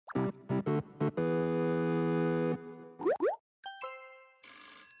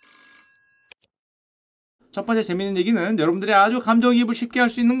첫 번째 재밌는 얘기는 여러분들이 아주 감정이입을 쉽게 할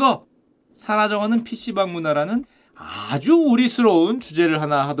수 있는 거, 사라져가는 PC방 문화라는 아주 우리스러운 주제를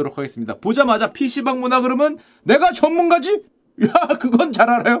하나 하도록 하겠습니다. 보자마자 PC방 문화 그러면 내가 전문가지? 야, 그건 잘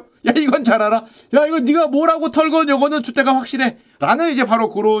알아요. 야, 이건 잘 알아. 야, 이거 네가 뭐라고 털건 요거는 주대가 확실해. 라는 이제 바로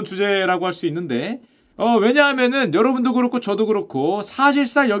그런 주제라고 할 수 있는데, 왜냐하면은 여러분도 그렇고 저도 그렇고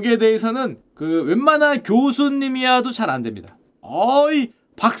사실상 여기에 대해서는 그 웬만한 교수님이야도 잘 안 됩니다.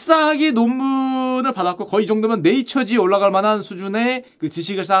 박사학위 논문을 받았고 거의 이 정도면 네이처지에 올라갈 만한 수준의 그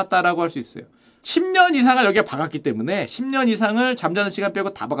지식을 쌓았다라고 할 수 있어요. 10년 이상을 여기에 박았기 때문에 10년 이상을 잠자는 시간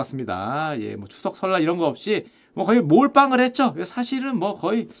빼고 다 박았습니다. 예, 뭐 추석 설날 이런 거 없이 뭐 거의 몰빵을 했죠. 사실은 뭐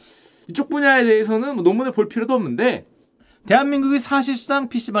거의 이쪽 분야에 대해서는 뭐 논문을 볼 필요도 없는데, 대한민국이 사실상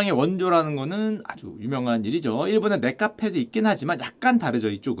PC방의 원조라는 거는 아주 유명한 일이죠. 일본에 넷카페도 있긴 하지만 약간 다르죠.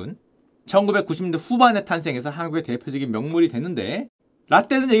 이쪽은 1990년대 후반에 탄생해서 한국의 대표적인 명물이 됐는데,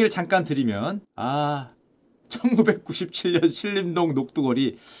 라떼는 얘기를 잠깐 드리면 1997년 신림동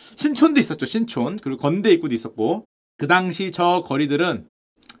녹두거리, 신촌도 있었죠. 신촌. 그리고 건대 입구도 있었고, 그 당시 저 거리들은,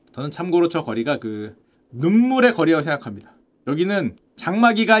 저는 참고로 저 거리가 그 눈물의 거리라고 생각합니다. 여기는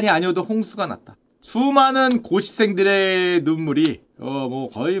장마기간이 아니어도 홍수가 났다. 수많은 고시생들의 눈물이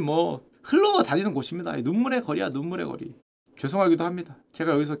거의 흘러다니는 곳입니다. 눈물의 거리야, 눈물의 거리. 죄송하기도 합니다.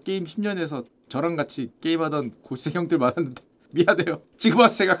 제가 여기서 게임 10년 해서 저랑 같이 게임하던 고시생 형들 많았는데 미안해요. 지금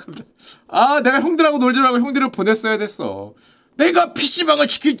와서 생각합니다. 내가 형들하고 놀지 말고 형들을 보냈어야 됐어. 내가 PC방을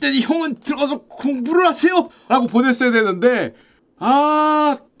지킬 때니 형은 들어가서 공부를 하세요! 라고 보냈어야 되는데,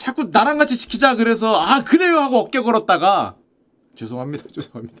 자꾸 나랑 같이 지키자 그래서 그래요 하고 어깨 걸었다가, 죄송합니다.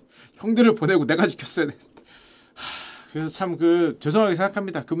 형들을 보내고 내가 지켰어야 되는데. 그래서 참 죄송하게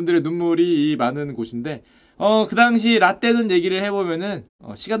생각합니다. 그분들의 눈물이 많은 곳인데, 그 당시 라떼는 얘기를 해보면은,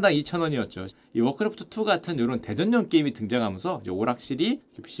 시간당 2,000원이었죠. 이 워크래프트2 같은 이런 대전용 게임이 등장하면서 이제 오락실이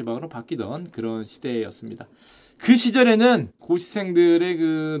PC방으로 바뀌던 그런 시대였습니다. 그 시절에는 고시생들의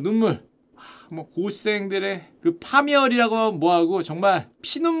그 눈물, 고시생들의 그 파멸이라고 뭐하고 정말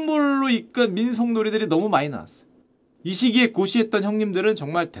피눈물로 이끈 민속놀이들이 너무 많이 나왔어요. 이 시기에 고시했던 형님들은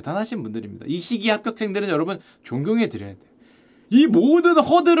정말 대단하신 분들입니다. 이 시기 합격생들은 여러분 존경해 드려야 돼요. 이 모든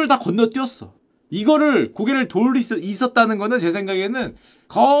허들을 다 건너뛰었어. 이거를 고개를 돌릴 수 있었다는 거는 제 생각에는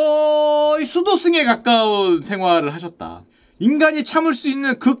거의 수도승에 가까운 생활을 하셨다. 인간이 참을 수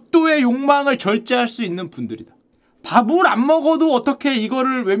있는 극도의 욕망을 절제할 수 있는 분들이다. 밥을 안 먹어도 어떻게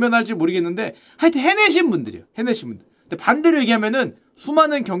이거를 외면할지 모르겠는데 하여튼 해내신 분들이에요. 해내신 분들. 근데 반대로 얘기하면은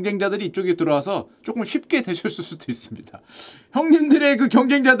수많은 경쟁자들이 이쪽에 들어와서 조금 쉽게 되셨을 수도 있습니다. 형님들의 그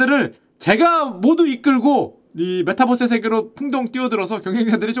경쟁자들을 제가 모두 이끌고 이 메타버스 세계로 풍덩 뛰어들어서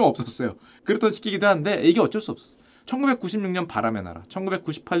경쟁자들이 좀 없었어요. 그랬던 시기이기도 한데 이게 어쩔 수 없었어. 1996년 바람의 나라,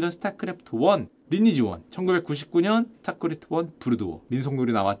 1998년 스타크래프트 1, 리니지 1, 1999년 스타크래프트 1, 브루드 워,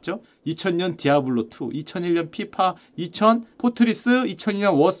 민속놀이 나왔죠. 2000년 디아블로 2, 2001년 피파 2000, 포트리스,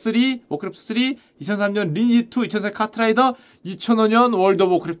 2002년 워3, 워크래프트 3, 2003년 리니지 2, 2004년 카트라이더, 2005년 월드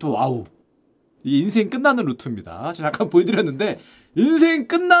오브 워크래프트. 와우. 이 인생 끝나는 루트입니다. 제가 잠깐 보여드렸는데 인생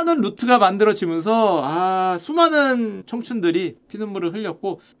끝나는 루트가 만들어지면서 수많은 청춘들이 피눈물을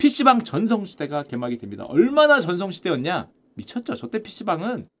흘렸고 PC방 전성시대가 개막이 됩니다. 얼마나 전성시대였냐? 미쳤죠. 저때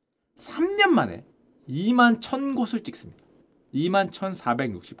PC방은 3년 만에 21,000곳을 찍습니다.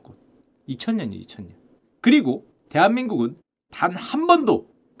 21,460곳. 2000년이에요. 2000년. 그리고 대한민국은 단 한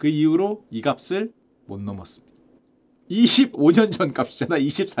번도 그 이후로 이 값을 못 넘었습니다. 25년 전 값이잖아.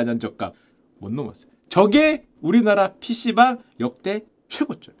 24년 전 값. 못 넘었어요. 저게 우리나라 PC방 역대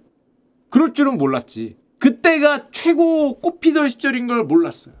최고점. 그럴 줄은 몰랐지. 그때가 최고 꽃피던 시절인 걸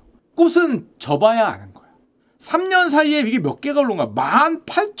몰랐어요. 꽃은 접어야 아는 거야. 3년 사이에 이게 몇 개가 올라온가?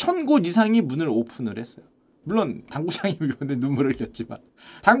 18,000곳 이상이 문을 오픈을 했어요. 물론 당구장이 이번에 눈물을 흘렸지만,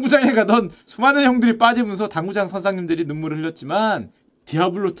 당구장에 가던 수많은 형들이 빠지면서 당구장 선생님들이 눈물을 흘렸지만,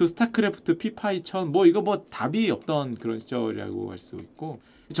 디아블로2, 스타크래프트, 피파 2000 이거 답이 없던 그런 시절이라고 할 수 있고,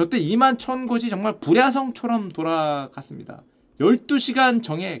 저때 21,000곳이 정말 불야성처럼 돌아갔습니다. 12시간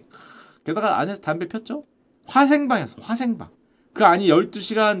정액, 게다가 안에서 담배 폈죠? 화생방이었어. 화생방. 그 안이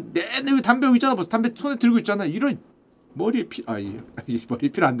 12시간 내내 담배 여기 있잖아. 벌써 담배 손에 들고 있잖아. 이런 머리에 머리에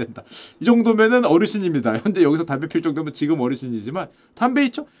필 안 된다. 이 정도면은 어르신입니다. 현재 여기서 담배 필 정도면 지금 어르신이지만 담배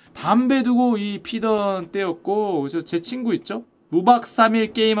있죠? 담배 두고 피던 때였고, 제 친구 있죠? 무박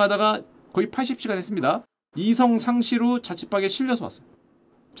 3일 게임하다가 거의 80시간 했습니다. 이성 상시로 자취방에 실려서 왔어요.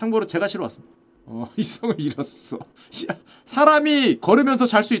 참고로 제가 실어 왔습니다. 이성을 잃었어. 사람이 걸으면서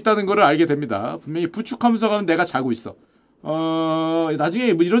잘 수 있다는 거를 알게 됩니다. 분명히 부축하면서 가면 내가 자고 있어.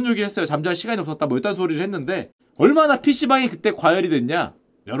 나중에 이런 얘기를 했어요. 잠잘 시간이 없었다. 이딴 소리를 했는데 얼마나 PC방이 그때 과열이 됐냐.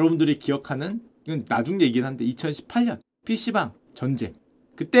 여러분들이 기억하는, 이건 나중 얘기긴 한데 2018년 PC방 전쟁.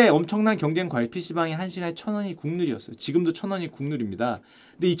 그때 엄청난 경쟁 과일 PC방이 1시간에 1,000원이 국룰이었어요. 지금도 1,000원이 국룰입니다.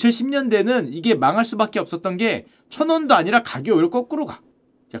 근데 2010년대는 이게 망할 수밖에 없었던 게 1,000원도 아니라 가격이 오히려 거꾸로 가.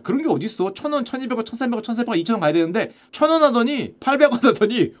 야, 그런 게 어딨어? 1,000원, 1,200원, 1,300원, 1,400원, 2,000원 가야 되는데 1,000원 하더니 800원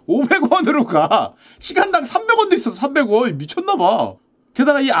하더니 500원으로 가. 시간당 300원도 있어서 300원. 미쳤나봐.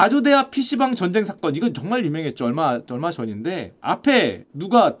 게다가 이 아조대야 PC방 전쟁 사건, 이건 정말 유명했죠. 얼마 전인데 앞에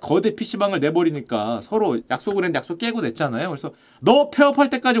누가 거대 PC방을 내버리니까 서로 약속을 했는데 약속 깨고 냈잖아요. 그래서 너 폐업할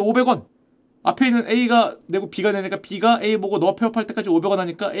때까지 500원. 앞에 있는 A가 내고 B가 내니까 B가 A 보고 너 폐업할 때까지 500원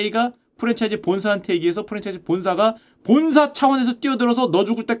하니까 A가 프랜차이즈 본사한테 얘기해서 프랜차이즈 본사가 본사 차원에서 뛰어들어서 너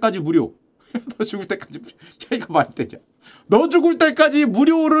죽을 때까지 무료. 너 죽을 때까지 무료. 야, 이거 말이 되냐. 너 죽을 때까지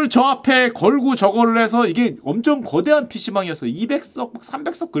무료를 저 앞에 걸고 저거를 해서 이게 엄청 거대한 PC방이었어. 200석,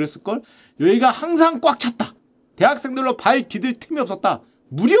 300석 그랬을걸? 여기가 항상 꽉 찼다. 대학생들로 발 디딜 틈이 없었다.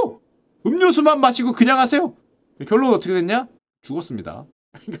 무료! 음료수만 마시고 그냥 하세요. 결론은 어떻게 됐냐? 죽었습니다.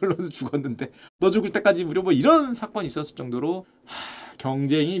 결론은 죽었는데 너 죽을 때까지 무료 뭐 이런 사건이 있었을 정도로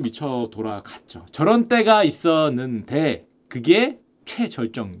경쟁이 미쳐 돌아갔죠. 저런 때가 있었는데 그게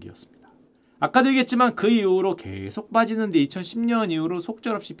최절정기였습니다. 아까도 얘기했지만 그 이후로 계속 빠지는데 2010년 이후로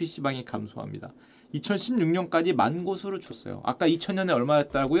속절없이 PC방이 감소합니다. 2016년까지 10,000곳으로 줄었어요. 아까 2000년에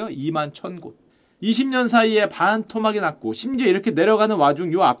얼마였다고요? 21,000곳. 20년 사이에 반토막이 났고 심지어 이렇게 내려가는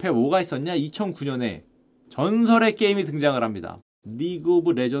와중 요 앞에 뭐가 있었냐? 2009년에 전설의 게임이 등장을 합니다. 리그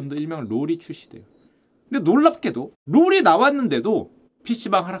오브 레전드 일명 롤이 출시돼요. 근데 놀랍게도 롤이 나왔는데도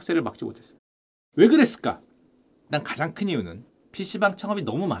PC방 하락세를 막지 못했어요. 왜 그랬을까? 일단 가장 큰 이유는 PC방 창업이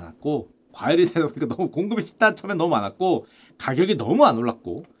너무 많았고 과열이 되다 보니까 너무 공급이 식단 처음에 너무 많았고 가격이 너무 안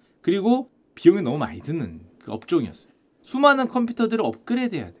올랐고 그리고 비용이 너무 많이 드는 그 업종이었어요. 수많은 컴퓨터들을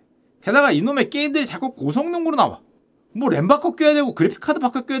업그레이드해야 돼. 게다가 이놈의 게임들이 자꾸 고성능으로 나와. 뭐 램 바꿔 껴야 되고 그래픽카드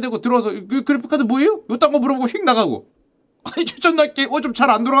바꿔 껴야 되고 들어와서 그 그래픽카드 뭐예요? 요딴 거 물어보고 휙 나가고 아니 최첨단 게임 좀 잘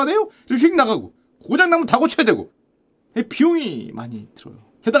안 돌아가네요? 휙 나가고 고장나면 다 고쳐야 되고 비용이 많이 들어요.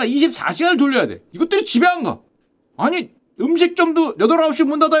 게다가 24시간을 돌려야 돼. 이것들이 집에 안 가. 아니 음식점도 8, 9시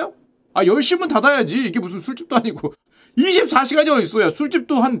문 닫아요? 아 10시 문 닫아야지. 이게 무슨 술집도 아니고 24시간이 어딨어. 야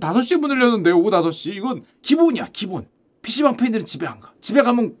술집도 한 5시에 문을 여는데 오후 5시. 이건 기본이야 기본. PC방 팬들은 집에 안 가. 집에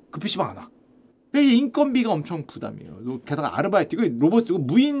가면 그 PC방 안 와. 이게 인건비가 엄청 부담이에요. 게다가 아르바이트 이거 로봇 이거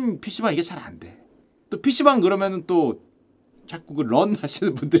무인 PC방 이게 잘 안 돼. 또 PC방 그러면은 또 자꾸 그 런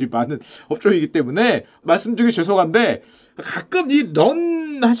하시는 분들이 많은 업종이기 때문에 말씀 중에 죄송한데 가끔 이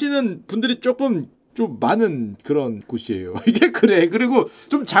런 하시는 분들이 조금 좀 많은 그런 곳이에요. 이게 그래. 그리고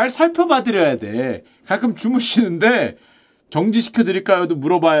좀 잘 살펴봐 드려야 돼. 가끔 주무시는데 정지시켜 드릴까요도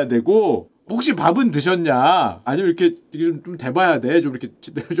물어봐야 되고 혹시 밥은 드셨냐? 아니면 이렇게 좀 대봐야 돼. 좀 이렇게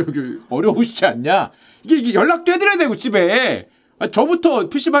어려우시지 않냐? 이게 연락도 해드려야 되고 집에. 저부터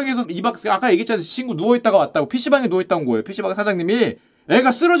PC방에서 2박 아까 얘기했잖아요. 친구 누워있다가 왔다고 PC방에 누워있다고 온 거예요. PC방 사장님이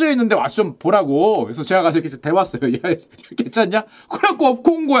애가 쓰러져 있는데 와서 좀 보라고. 그래서 제가 가서 이렇게 대봤어요. 야 괜찮냐? 그래갖고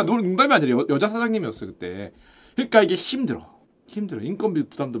업고 온 거야. 농담이 아니라 여자 사장님이었어요 그때. 그러니까 이게 힘들어. 인건비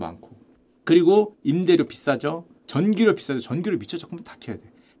부담도 많고. 그리고 임대료 비싸죠. 전기료 비싸죠. 전기료 미쳐서 조금 다 켜야 돼.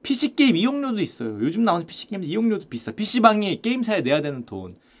 PC게임 이용료도 있어요. 요즘 나오는 PC게임 이용료도 비싸. PC방이 게임사에 내야 되는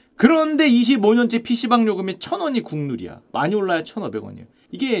돈. 그런데 25년째 PC방 요금이 1,000원이 국룰이야. 많이 올라야 1,500원이에요.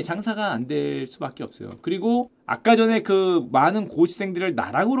 이게 장사가 안 될 수밖에 없어요. 그리고 아까 전에 그 많은 고시생들을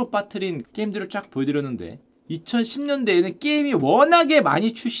나락으로 빠뜨린 게임들을 쫙 보여드렸는데 2010년대에는 게임이 워낙에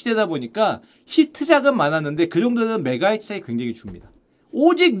많이 출시되다 보니까 히트작은 많았는데 그 정도는 메가히트 작이 굉장히 줍니다.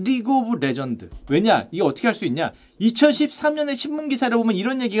 오직 리그 오브 레전드. 왜냐? 이게 어떻게 할 수 있냐? 2013년에 신문기사를 보면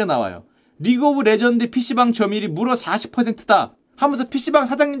이런 얘기가 나와요. 리그 오브 레전드 PC방 점유율이 무려 40%다. 하면서 PC방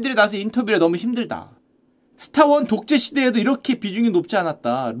사장님들이 나와서 인터뷰를 너무 힘들다. 스타원 독재 시대에도 이렇게 비중이 높지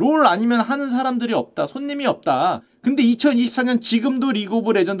않았다. 롤 아니면 하는 사람들이 없다. 손님이 없다. 근데 2024년 지금도 리그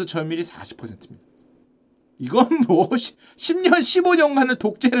오브 레전드 점유율이 40%입니다. 이건 뭐 10년, 15년간을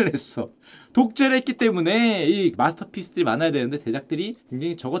독재를 했어. 독재를 했기 때문에 이 마스터피스들이 많아야 되는데 대작들이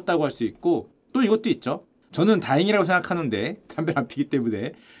굉장히 적었다고 할 수 있고 또 이것도 있죠. 저는 다행이라고 생각하는데 담배를 안 피기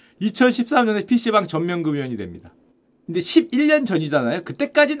때문에 2013년에 PC방 전면금연이 됩니다. 근데 11년 전이잖아요.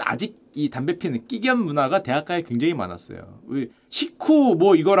 그때까지는 아직 이 담배 피는 끼겸 문화가 대학가에 굉장히 많았어요. 식후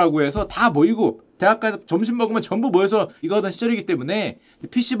뭐 이거라고 해서 다 모이고 대학가에서 점심 먹으면 전부 모여서 이거 하던 시절이기 때문에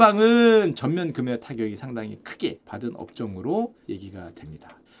PC방은 전면 금연 타격이 상당히 크게 받은 업종으로 얘기가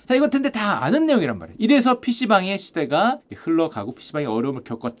됩니다. 자, 이거 근데 다 아는 내용이란 말이에요. 이래서 PC방의 시대가 흘러가고 PC방이 어려움을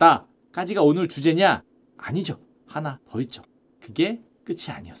겪었다까지가 오늘 주제냐? 아니죠. 하나 더 있죠. 그게 끝이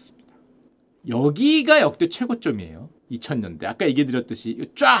아니었습니다. 여기가 역대 최고점이에요. 2000년대. 아까 얘기 드렸듯이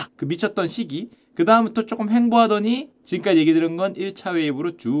쫙 그 미쳤던 시기. 그 다음부터 조금 횡보하더니 지금까지 얘기 드린 건 1차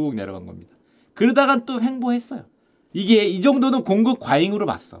웨이브로 쭉 내려간 겁니다. 그러다간 또 횡보했어요. 이게 이 정도는 공급 과잉으로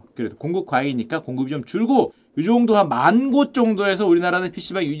봤어. 그래도 공급 과잉이니까 공급이 좀 줄고 이 정도 한 10,000곳 정도에서 우리나라는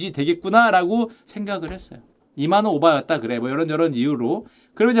PC방 유지되겠구나라고 생각을 했어요. 20,000원 오바였다 그래. 뭐 이런저런 이유로.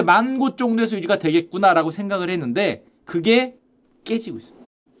 그러면 이제 10,000곳 정도에서 유지가 되겠구나라고 생각을 했는데 그게 깨지고 있습니다.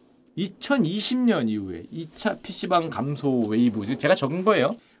 2020년 이후에 2차 PC방 감소 웨이브, 제가 적은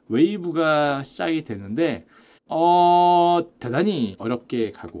거예요. 웨이브가 시작이 되는데 대단히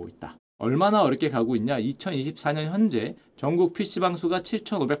어렵게 가고 있다. 얼마나 어렵게 가고 있냐? 2024년 현재 전국 PC방 수가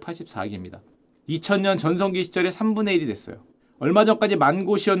 7,584개입니다. 2000년 전성기 시절에 3분의 1이 됐어요. 얼마 전까지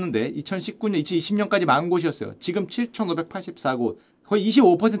 10,000곳이었는데 2019년, 2020년까지 10,000곳이었어요. 지금 7,584곳. 거의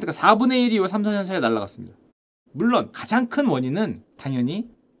 25%가 4분의 1이 요 3, 4년 사이에 날아갔습니다. 물론 가장 큰 원인은 당연히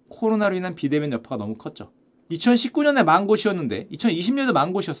코로나로 인한 비대면 여파가 너무 컸죠. 2019년에 10,000곳이었는데 2020년에도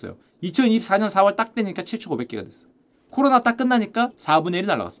 10,000곳이었어요. 2024년 4월 딱 되니까 7,500개가 됐어. 코로나 딱 끝나니까 4분의 1이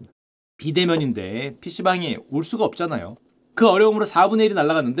날아갔습니다. 비대면인데 PC방이 올 수가 없잖아요. 그 어려움으로 4분의 1이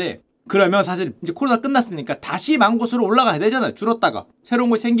날아갔는데 그러면 사실 이제 코로나 끝났으니까 다시 10,000곳으로 올라가야 되잖아요. 줄었다가 새로운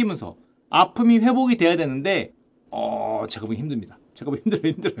곳이 생기면서 아픔이 회복이 돼야 되는데 제가 보기 힘듭니다. 제가 보기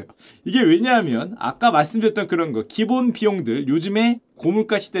힘들어요. 이게 왜냐하면 아까 말씀드렸던 그런 거 기본 비용들 요즘에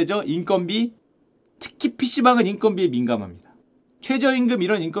고물가 시대죠. 인건비 특히 PC방은 인건비에 민감합니다. 최저임금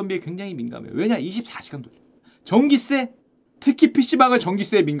이런 인건비에 굉장히 민감해요. 왜냐? 24시간 돌려. 전기세 특히 PC방은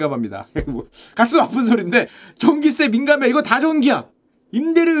전기세에 민감합니다. 가슴 아픈 소리인데 전기세 민감해. 이거 다 전기야.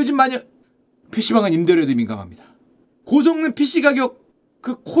 임대료 요즘 많이 PC방은 임대료에도 민감합니다. 고성능 PC 가격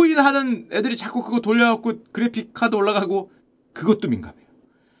그 코인 하는 애들이 자꾸 그거 돌려갖고 그래픽카드 올라가고 그것도 민감해요.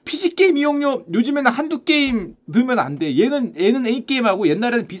 PC게임 이용료 요즘에는 한두 게임 넣으면 안 돼. 얘는 A게임하고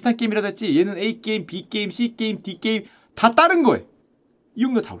옛날에는 비슷한 게임이라도 했지 얘는 A게임, B게임, C게임, D게임 다 다른 거예요.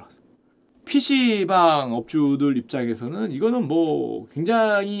 이용료 다 올라갔어. PC방 업주들 입장에서는 이거는 뭐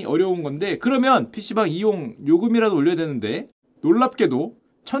굉장히 어려운 건데 그러면 PC방 이용 요금이라도 올려야 되는데 놀랍게도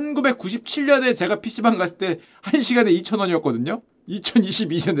 1997년에 제가 PC방 갔을 때 1시간에 2,000원이었거든요.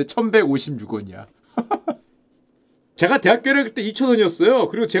 2022년에 1,156원이야. 제가 대학교를 그때 2,000원이었어요.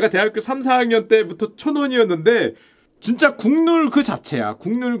 그리고 제가 대학교 3, 4학년 때부터 1,000원이었는데 진짜 국룰 그 자체야.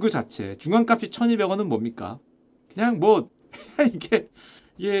 국룰 그 자체. 중간값이 1,200원은 뭡니까? 그냥 뭐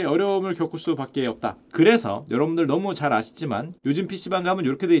이게 어려움을 겪을 수밖에 없다. 그래서 여러분들 너무 잘 아시지만 요즘 PC방 가면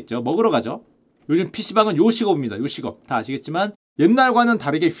이렇게 돼 있죠. 먹으러 가죠. 요즘 PC방은 요식업입니다. 요식업. 다 아시겠지만 옛날과는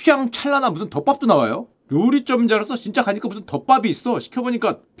다르게 휘황찬란한 무슨 덮밥도 나와요. 요리점인 줄 알았어. 진짜 가니까 무슨 덮밥이 있어.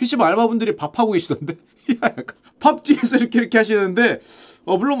 시켜보니까 PC방 알바분들이 밥하고 계시던데. 밥 뒤에서 이렇게 하시는데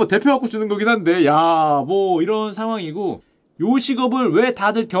물론 뭐 대표 갖고 주는 거긴 한데 야 뭐 이런 상황이고 요식업을 왜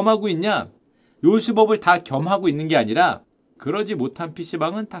다들 겸하고 있냐. 요식업을 다 겸하고 있는 게 아니라 그러지 못한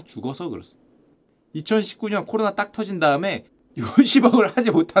PC방은 다 죽어서 그렇습니다. 2019년 코로나 딱 터진 다음에 요식업을 하지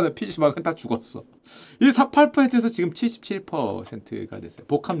못하는 PC방은 다 죽었어. 이 48%에서 지금 77%가 됐어요.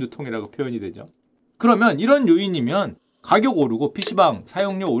 복합유통이라고 표현이 되죠. 그러면 이런 요인이면 가격 오르고 PC방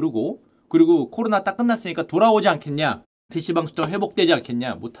사용료 오르고 그리고 코로나 딱 끝났으니까 돌아오지 않겠냐. PC방 숫자가 회복되지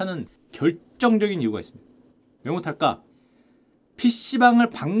않겠냐. 못하는 결정적인 이유가 있습니다. 왜 못할까? PC방을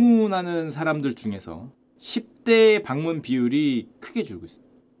방문하는 사람들 중에서 10대 방문 비율이 크게 줄고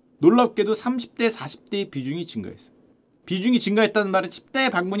있습니다. 놀랍게도 30대, 40대의 비중이 증가했어요. 비중이 증가했다는 말은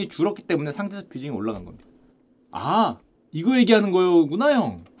 10대 방문이 줄었기 때문에 상대적 비중이 올라간 겁니다. 아, 이거 얘기하는 거구나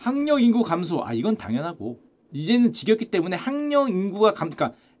형. 학령 인구 감소. 아, 이건 당연하고. 이제는 지겹기 때문에 학령 인구가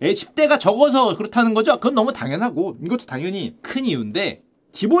그러니까 10대가 적어서 그렇다는 거죠? 그건 너무 당연하고 이것도 당연히 큰 이유인데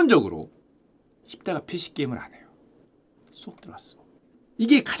기본적으로 10대가 PC게임을 안 해요. 쏙 들어왔어.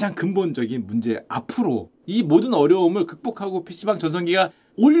 이게 가장 근본적인 문제. 앞으로 이 모든 어려움을 극복하고 PC방 전성기가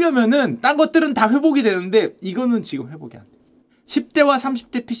오려면은 딴 것들은 다 회복이 되는데 이거는 지금 회복이 안 돼. 10대와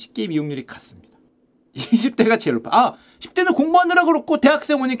 30대 PC게임 이용률이 같습니다. 20대가 제일 높아. 아, 10대는 공부하느라 그렇고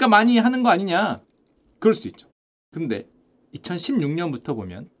대학생 오니까 많이 하는 거 아니냐. 그럴 수도 있죠. 근데 2016년부터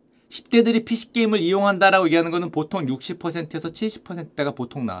보면 10대들이 PC게임을 이용한다라고 얘기하는 거는 보통 60%에서 70%대가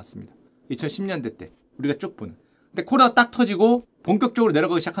보통 나왔습니다. 2010년대 때 우리가 쭉 보는. 근데 코로나 딱 터지고 본격적으로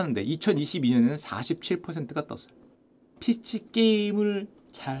내려가기 시작하는데 2022년에는 47%가 떴어요. PC게임을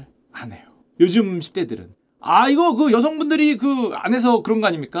잘 안 해요. 요즘 10대들은. 아, 이거 그 여성분들이 그 안에서 그런 거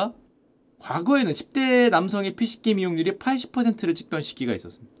아닙니까? 과거에는 10대 남성의 PC게임 이용률이 80%를 찍던 시기가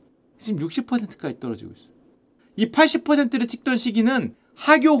있었습니다. 지금 60%까지 떨어지고 있어요. 이 80%를 찍던 시기는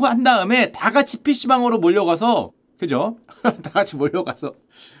하교한 다음에 다 같이 PC방으로 몰려가서 그죠? 다 같이 몰려가서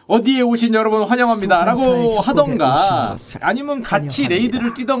어디에 오신 여러분 환영합니다 라고 하던가 아니면 같이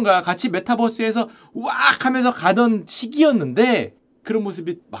레이드를 뛰던가 같이 메타버스에서 우악 하면서 가던 시기였는데 그런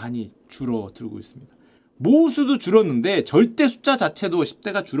모습이 많이 줄어들고 있습니다. 모수도 줄었는데 절대 숫자 자체도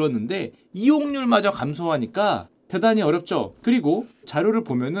 10대가 줄었는데 이용률마저 감소하니까 대단히 어렵죠. 그리고 자료를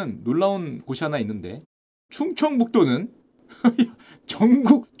보면은 놀라운 곳이 하나 있는데 충청북도는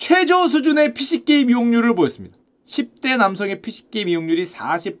전국 최저 수준의 PC게임 이용률을 보였습니다. 10대 남성의 PC게임 이용률이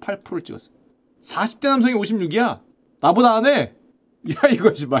 48%를 찍었어요. 40대 남성이 56이야. 나보다 안 해. 야,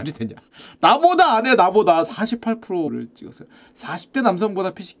 이것이 말이 되냐. 나보다 안 해, 나보다. 48%를 찍었어요. 40대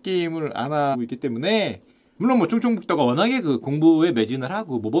남성보다 PC게임을 안 하고 있기 때문에, 물론 뭐 충청북도가 워낙에 그 공부에 매진을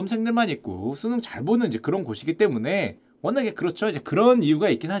하고 모범생들만 있고 수능 잘 보는 이제 그런 곳이기 때문에 워낙에 그렇죠. 이제 그런 이유가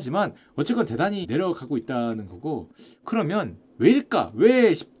있긴 하지만 어쨌건 대단히 내려가고 있다는 거고, 그러면 왜일까?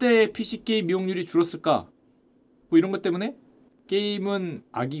 왜 10대 PC게임 이용률이 줄었을까? 뭐 이런 것 때문에 게임은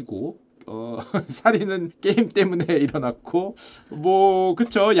악이고 살인은 게임 때문에 일어났고, 뭐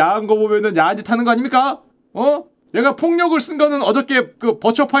그쵸, 야한 거 보면은 야한 짓 하는 거 아닙니까? 얘가 폭력을 쓴 거는 어저께 그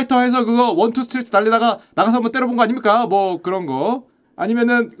버추어 파이터 해서 그거 원투 스트리트 달리다가 나가서 한번 때려본 거 아닙니까? 뭐 그런 거.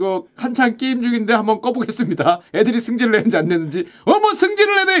 아니면은 그 한창 게임 중인데 한번 꺼보겠습니다. 애들이 승질을 내는지 안 내는지. 뭐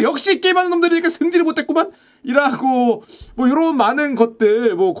승질을 내네. 역시 게임하는 놈들이니까 승질을 못했구만. 이라고 뭐 이런 많은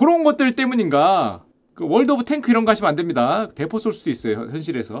것들, 뭐 그런 것들 때문인가. 그 월드 오브 탱크 이런 거 하시면 안 됩니다. 대포 쏠 수도 있어요,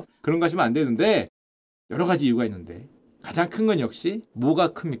 현실에서. 그런 거 하시면 안 되는데, 여러 가지 이유가 있는데 가장 큰 건 역시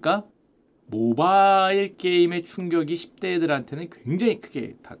뭐가 큽니까? 모바일 게임의 충격이 10대 애들한테는 굉장히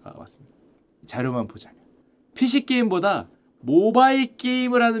크게 다가왔습니다. 자료만 보자면 PC게임보다 모바일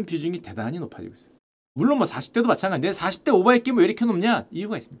게임을 하는 비중이 대단히 높아지고 있어요. 물론 뭐 40대도 마찬가지인데 40대 모바일 게임을 왜 이렇게 높냐?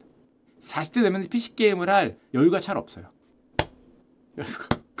 이유가 있습니다. 40대 되면 PC게임을 할 여유가 잘 없어요.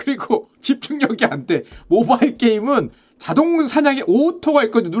 그리고 집중력이 안 돼. 모바일 게임은 자동 사냥에 오토가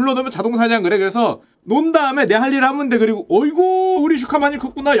있거든. 눌러놓으면 자동 사냥을 해. 그래서 논 다음에 내 할 일 하면 돼. 그리고 어이구 우리 슈카 많이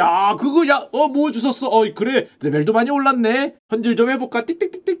컸구나. 야 그거 뭐 주웠어. 그래 레벨도 많이 올랐네. 현질 좀 해볼까.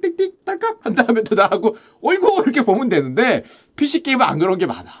 띡띡띡띡띡 딸깍 한 다음에 또 나하고 어이구 이렇게 보면 되는데, PC게임은 안 그런 게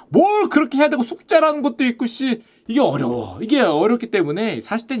많아. 뭘 그렇게 해야 되고 숙제라는 것도 있고 이게 어려워. 이게 어렵기 때문에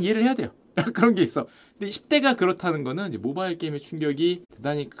 40대는 이해를 해야 돼요. 그런 게 있어. 근데 10대가 그렇다는 거는 이제 모바일 게임의 충격이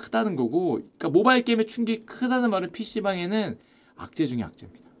대단히 크다는 거고, 그러니까 모바일 게임의 충격이 크다는 말은 PC방에는 악재 중에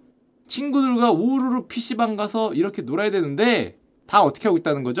악재입니다. 친구들과 우르르 PC방 가서 이렇게 놀아야 되는데 다 어떻게 하고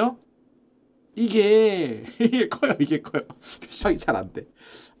있다는 거죠? 이게 커요. 이게 커요. PC방이 잘 안 돼.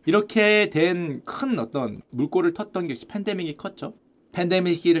 이렇게 된 큰 어떤 물꼬를 텄던 게 팬데믹이 컸죠.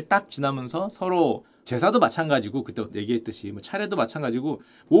 팬데믹 시기를 딱 지나면서 서로 제사도 마찬가지고, 그때 얘기했듯이 뭐 차례도 마찬가지고,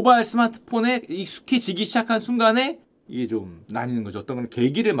 모바일 스마트폰에 익숙해지기 시작한 순간에 이게 좀 나뉘는 거죠. 어떤 건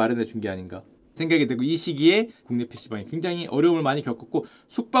계기를 마련해 준 게 아닌가 생각이 되고, 이 시기에 국내 PC방이 굉장히 어려움을 많이 겪었고,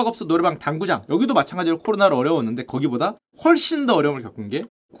 숙박업소, 노래방, 당구장 여기도 마찬가지로 코로나로 어려웠는데 거기보다 훨씬 더 어려움을 겪은 게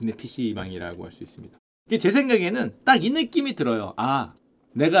국내 PC방이라고 할 수 있습니다. 제 생각에는 딱 이 느낌이 들어요. 아,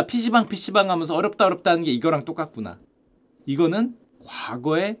 내가 PC방 하면서 어렵다는 게 이거랑 똑같구나. 이거는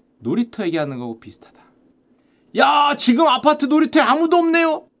과거에 놀이터 얘기하는 거하고 비슷하다. 야 지금 아파트 놀이터에 아무도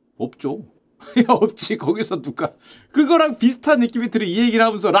없네요. 없죠. 없지. 거기서 누가 그거랑 비슷한 느낌이 들어. 이 얘기를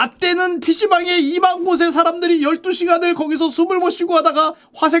하면서 라떼는 PC방에 이방 곳에 사람들이 12시간을 거기서 숨을 못 쉬고 하다가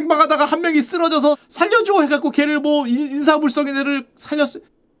화생방 하다가 한 명이 쓰러져서 살려줘 해갖고 걔를 뭐 인사불성인 애를 살렸어요.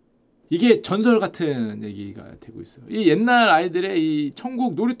 이게 전설 같은 얘기가 되고 있어요. 이 옛날 아이들의 이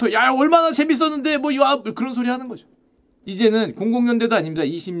천국 놀이터, 야 얼마나 재밌었는데 뭐 그런 소리 하는 거죠. 이제는 00년대도 아닙니다.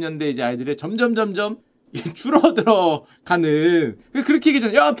 20년대 이제 아이들의 점점 줄어들어 가는, 그렇게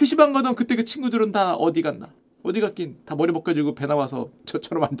얘기하잖아요. 야 PC방 가던 그때 그 친구들은 다 어디 갔나? 어디 갔긴 다 머리 벗겨지고 배 나와서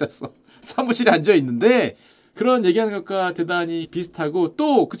저처럼 앉았어. 사무실에 앉아 있는데, 그런 얘기하는 것과 대단히 비슷하고,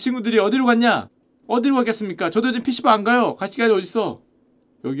 또 그 친구들이 어디로 갔냐? 어디로 갔겠습니까? 저도 요즘 PC방 안 가요. 갈 시간이 어딨어?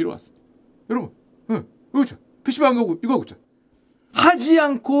 여기로 왔습니다. 여러분, 그렇죠. PC방 안 가고 이거 하고 있잖아. 하지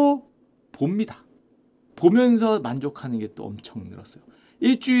않고 봅니다. 보면서 만족하는 게 또 엄청 늘었어요.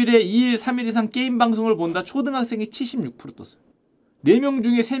 일주일에 2일, 3일 이상 게임 방송을 본다. 초등학생이 76% 떴어요. 4명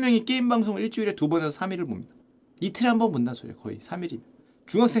중에 3명이 게임 방송을 일주일에 2번에서 3일을 봅니다. 이틀에 한 번 본다는 소리예요. 거의 3일이면.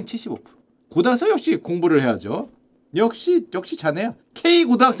 중학생 75%. 고등학생 역시 공부를 해야죠. 역시 자네야. K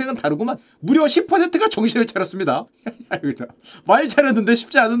고등학생은 다르구만. 무려 10%가 정신을 차렸습니다. 많이 차렸는데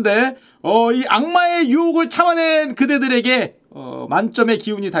쉽지 않은데, 이 악마의 유혹을 참아낸 그대들에게 만점의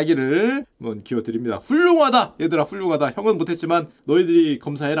기운이 닿기를 기워드립니다. 훌륭하다 얘들아, 훌륭하다. 형은 못했지만 너희들이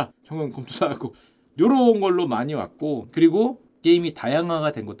검사해라. 형은 검사하고. 요런 걸로 많이 왔고, 그리고 게임이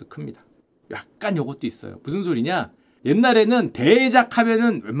다양화가 된 것도 큽니다. 약간 요것도 있어요. 무슨 소리냐? 옛날에는 대작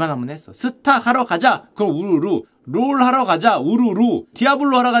하면은 웬만하면 했어. 스타 하러 가자. 그럼 우르르. 롤 하러 가자. 우르르.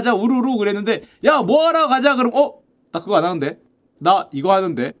 디아블로 하러 가자. 우르르. 그랬는데, 야 뭐 하러 가자. 그럼 나 그거 안 하는데. 나 이거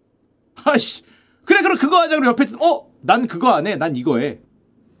하는데. 아씨. 그래 그럼 그거 하자. 그럼 옆에 난 그거 안 해. 난 이거 해.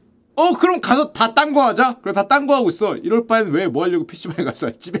 그럼 가서 다 딴 거 하자. 그래 다 딴 거 하고 있어. 이럴 바에는 왜 뭐 하려고 PC방에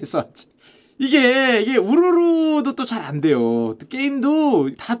가서 집에서 하지. 이게 우르르도 또 잘 안 돼요. 또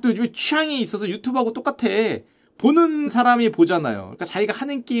게임도 다 또 요즘에 취향이 있어서 유튜브하고 똑같아. 보는 사람이 보잖아요. 그러니까 자기가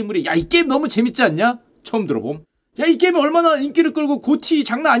하는 게임을 야, 이 게임 너무 재밌지 않냐? 처음 들어봄. 야, 이 게임이 얼마나 인기를 끌고 고티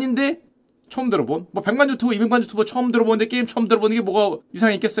장난 아닌데? 처음 들어본. 뭐 100만 유튜버, 200만 유튜버 처음 들어보는데 게임 처음 들어보는 게 뭐가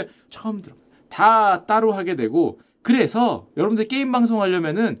이상이 있겠어요? 처음 들어본. 다 따로 하게 되고. 그래서 여러분들 게임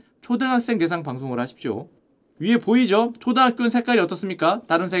방송하려면은 초등학생 대상 방송을 하십시오. 위에 보이죠? 초등학교는 색깔이 어떻습니까?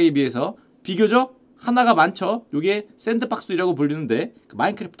 다른 색에 비해서. 비교적 하나가 많죠? 요게 샌드박스라고 불리는데 그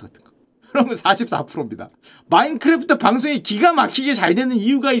마인크래프트 같은 거. 그러면 44%입니다. 마인크래프트 방송이 기가 막히게 잘 되는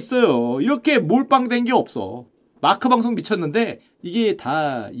이유가 있어요. 이렇게 몰빵된 게 없어. 마크 방송 미쳤는데 이게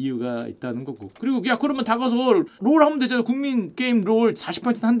다 이유가 있다는 거고. 그리고 야 그러면 다 가서 롤 하면 되잖아. 국민 게임 롤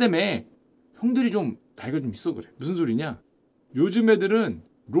 40% 한다며. 형들이 좀 나이가 좀 있어 그래. 무슨 소리냐? 요즘 애들은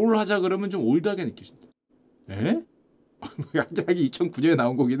롤 하자 그러면 좀 올드하게 느껴진다. 에? 하기 2009년에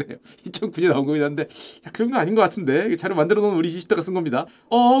나온 거긴 해요. 2009년에 나온 거긴 한데 그 정도는 아닌 것 같은데 자료 만들어 놓은 우리 20대가 쓴 겁니다.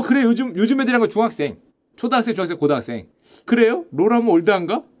 그래 요즘 애들이란 건 중학생, 초등학생, 중학생, 고등학생. 그래요? 롤 하면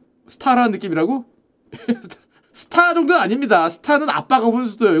올드한가? 스타라는 느낌이라고? 스타 정도는 아닙니다. 스타는 아빠가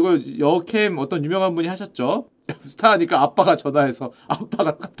훈수도요. 이거 여캠 어떤 유명한 분이 하셨죠. 스타하니까 아빠가 전화해서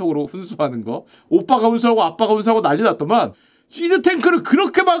아빠가 카톡으로 훈수하는 거. 오빠가 훈수하고 아빠가 훈수하고 난리 났더만 시드 탱크를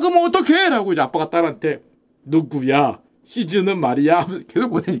그렇게 막으면 어떡해? 라고 이제 아빠가 딸한테 누구야? 시즌은 말이야.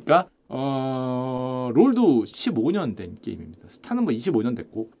 계속 보내니까 롤도 15년 된 게임입니다. 스타는 뭐 25년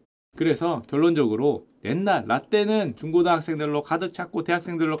됐고. 그래서 결론적으로 옛날 라떼는 중고등학생들로 가득 찼고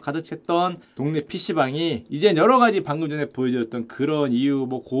대학생들로 가득 찼던 동네 PC방이 이젠 여러 가지 방금 전에 보여드렸던 그런 이유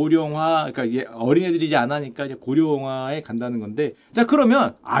뭐 고령화, 그러니까 이게 어린애들이지 않으니까 이제 고령화에 간다는 건데, 자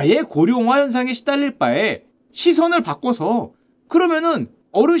그러면 아예 고령화 현상에 시달릴 바에 시선을 바꿔서 그러면은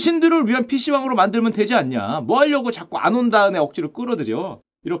어르신들을 위한 PC방으로 만들면 되지 않냐. 뭐 하려고 자꾸 안 온다는 애 억지로 끌어들여.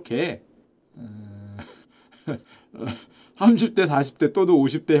 이렇게 30대 40대 또는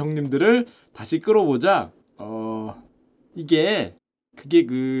 50대 형님들을 다시 끌어보자. 그게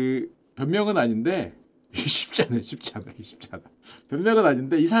그 변명은 아닌데 쉽지 않아. 변명은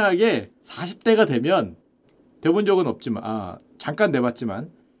아닌데 이상하게 40대가 되면 돼본 적은 없지만 잠깐 내봤지만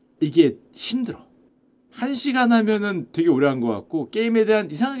이게 힘들어. 1시간 하면은 되게 오래 한 것 같고 게임에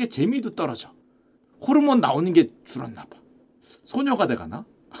대한 이상하게 재미도 떨어져. 호르몬 나오는 게 줄었나 봐. 소녀가 돼가나?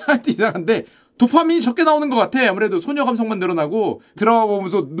 하여튼 이상한데 도파민이 적게 나오는 것 같아. 아무래도 소녀 감성만 늘어나고 드라마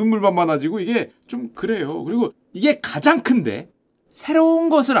보면서 눈물만 많아지고 이게 좀 그래요. 그리고 이게 가장 큰데 새로운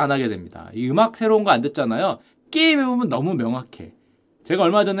것을 안 하게 됩니다. 이 음악 새로운 거 안 듣잖아요. 게임에 보면 너무 명확해. 제가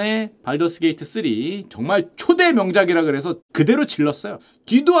얼마 전에 발더스 게이트 3 정말 초대 명작이라 그래서 그대로 질렀어요.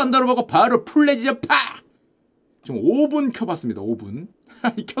 뒤도 안 돌아보고 바로 풀레지저 팍! 지금 5분 켜봤습니다. 5분.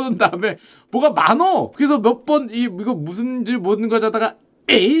 켜놓은 다음에 뭐가 많어. 그래서 몇 번 이거 무슨지 모르는 거 하다가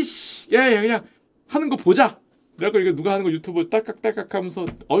에이씨 야 그냥 하는 거 보자. 그래갖고 이거 누가 하는 거 유튜브 딸깍딸깍 하면서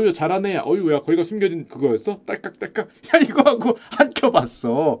어휴 잘하네. 어휴 야 거기가 숨겨진 그거였어? 딸깍딸깍. 야 이거 하고 안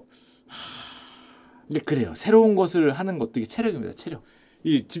켜봤어. 근데 그래요. 새로운 것을 하는 것도 이게 체력입니다. 체력.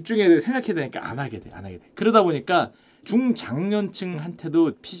 이 집중해야 돼. 생각해야 되니까 안 하게 돼. 그러다 보니까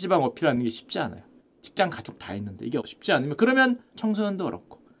중장년층한테도 PC방 어필하는 게 쉽지 않아요. 직장 가족 다 있는데 이게 쉽지 않으면 그러면 청소년도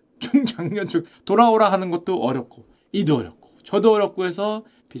어렵고 중장년층 돌아오라 하는 것도 어렵고 이도 어렵고 저도 어렵고 해서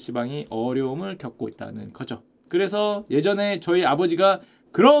PC방이 어려움을 겪고 있다는 거죠. 그래서 예전에 저희 아버지가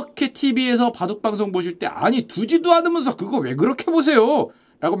그렇게 TV에서 바둑방송 보실 때 아니 두지도 않으면서 그거 왜 그렇게 보세요?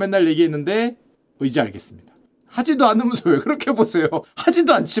 라고 맨날 얘기했는데 이제 알겠습니다. 하지도 않으면서 왜 그렇게 보세요?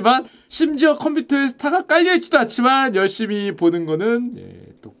 하지도 않지만 심지어 컴퓨터에 스타가 깔려있지도 않지만 열심히 보는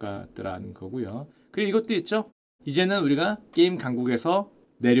거는 똑같더라는 거고요. 그리고 이것도 있죠. 이제는 우리가 게임 강국에서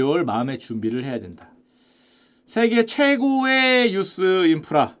내려올 마음의 준비를 해야 된다. 세계 최고의 유스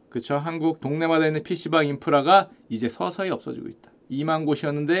인프라, 그쵸? 한국 동네마다 있는 PC방 인프라가 이제 서서히 없어지고 있다. 2만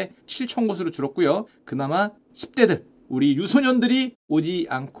곳이었는데 7천 곳으로 줄었고요. 그나마 10대들, 우리 유소년들이 오지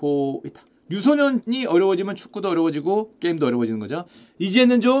않고 있다. 유소년이 어려워지면 축구도 어려워지고 게임도 어려워지는 거죠.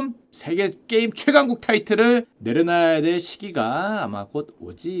 이제는 좀 세계 게임 최강국 타이틀을 내려놔야 될 시기가 아마 곧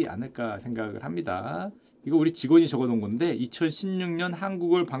오지 않을까 생각을 합니다. 이거 우리 직원이 적어놓은 건데 2016년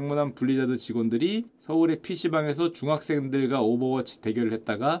한국을 방문한 블리자드 직원들이 서울의 PC방에서 중학생들과 오버워치 대결을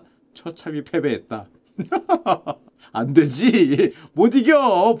했다가 처참히 패배했다. 안 되지. 못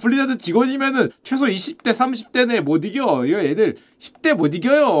이겨. 블리자드 직원이면은 최소 20대, 30대 내 못 이겨. 이거 애들 10대 못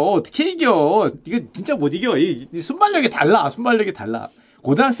이겨요. 어떻게 이겨? 이거 진짜 못 이겨. 이 순발력이 달라.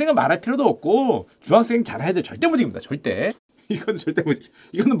 고등학생은 말할 필요도 없고 중학생 잘하는 애들 절대 못 이깁니다. 절대. 이거는 절대 못 이겨.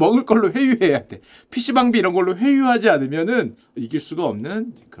 이거는 먹을 걸로 회유해야 돼. PC방비 이런 걸로 회유하지 않으면은 이길 수가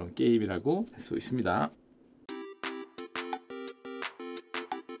없는 그런 게임이라고 할 수 있습니다.